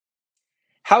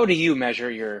How do you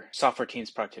measure your software team's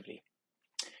productivity?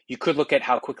 You could look at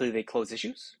how quickly they close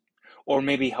issues, or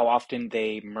maybe how often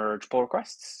they merge pull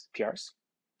requests, PRs.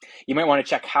 You might want to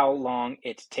check how long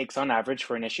it takes on average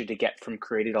for an issue to get from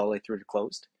created all the way through to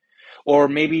closed, or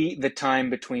maybe the time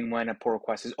between when a pull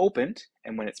request is opened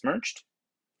and when it's merged.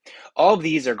 All of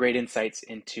these are great insights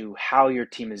into how your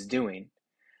team is doing,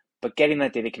 but getting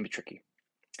that data can be tricky.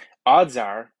 Odds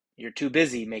are you're too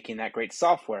busy making that great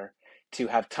software to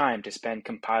have time to spend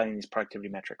compiling these productivity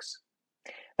metrics.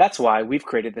 That's why we've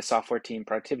created the Software Team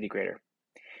Productivity Grader.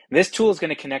 This tool is going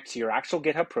to connect to your actual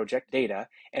GitHub project data,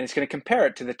 and it's going to compare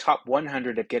it to the top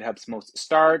 100 of GitHub's most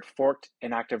starred, forked,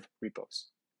 and active repos.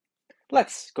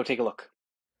 Let's go take a look.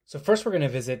 So first we're going to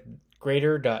visit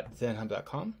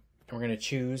grader.zenhub.com, and we're going to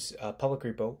choose a public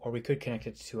repo, or we could connect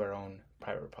it to our own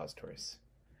private repositories.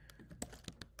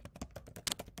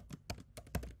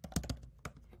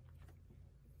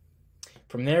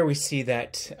 From there we see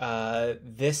that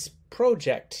this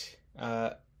project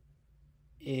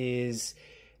is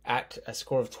at a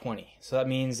score of 20. So that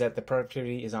means that the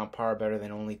productivity is on par, better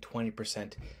than only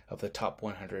 20% of the top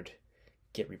 100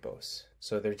 Git repos.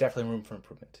 So there's definitely room for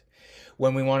improvement.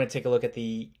 When we want to take a look at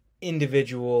the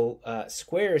individual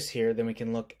squares here, then we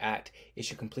can look at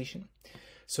issue completion.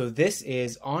 So this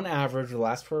is on average the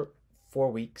last 4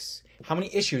 weeks, how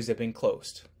many issues have been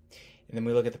closed. And then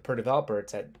we look at the per developer,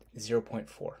 it's at 0.4.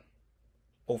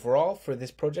 Overall for this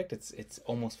project, it's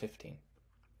almost 15.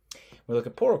 We look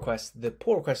at pull requests. The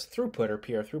pull request throughput, or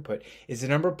PR throughput, is the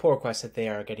number of pull requests that they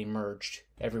are getting merged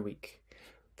every week.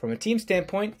 From a team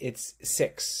standpoint, it's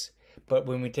 6. But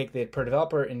when we take the per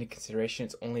developer into consideration,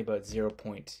 it's only about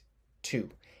 0.2.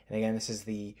 And again, this is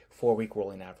the 4-week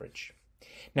rolling average.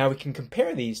 Now we can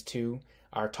compare these to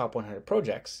our top 100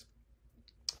 projects.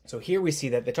 So here we see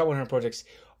that the top 100 projects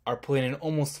are pulling in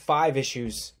almost 5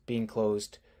 issues being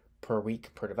closed per week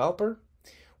per developer,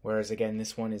 whereas again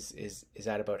this one is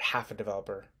at about half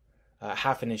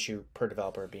an issue per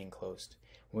developer being closed.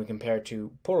 When we compare it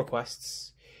to pull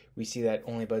requests, we see that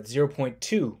only about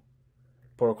 0.2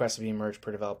 pull requests are being merged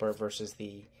per developer versus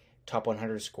the top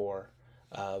 100 score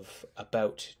of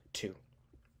about 2.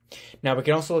 Now we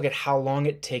can also look at how long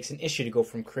it takes an issue to go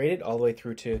from created all the way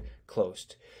through to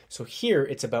closed. So here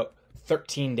it's about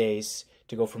 13 days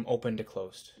to go from open to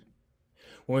closed.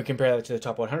 When we compare that to the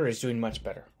top 100, it's doing much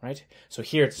better, right? So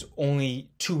here it's only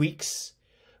 2 weeks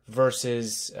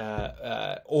versus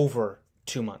over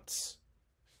 2 months.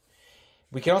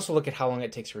 We can also look at how long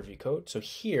it takes to review code. So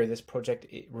here, this project,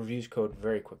 it reviews code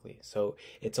very quickly. So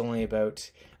it's only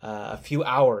about a few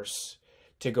hours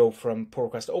to go from pull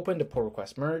request open to pull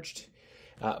request merged,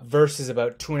 versus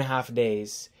about 2.5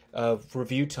 days of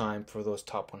review time for those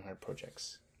top 100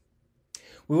 projects.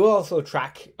 We will also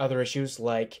track other issues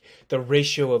like the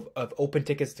ratio of open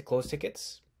tickets to closed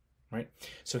tickets, right?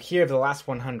 So here, of the last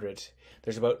 100,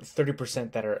 there's about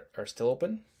 30% that are still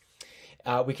open.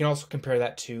 We can also compare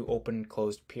that to open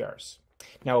closed PRs.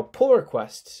 Now, a pull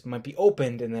request might be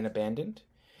opened and then abandoned,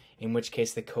 in which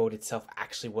case the code itself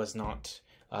actually was not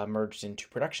merged into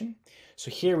production. So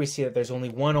here we see that there's only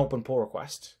one open pull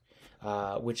request,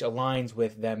 which aligns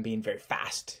with them being very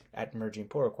fast at merging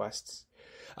pull requests.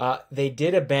 They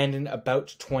did abandon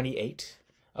about 28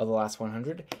 of the last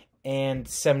 100, and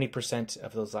 70%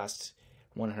 of those last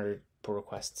 100 pull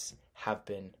requests have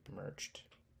been merged.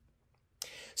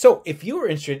 So if you are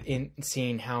interested in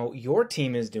seeing how your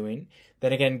team is doing,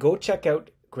 then again, go check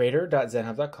out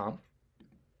grader.zenhub.com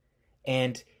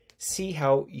and see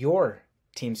how your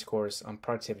team scores on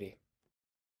productivity.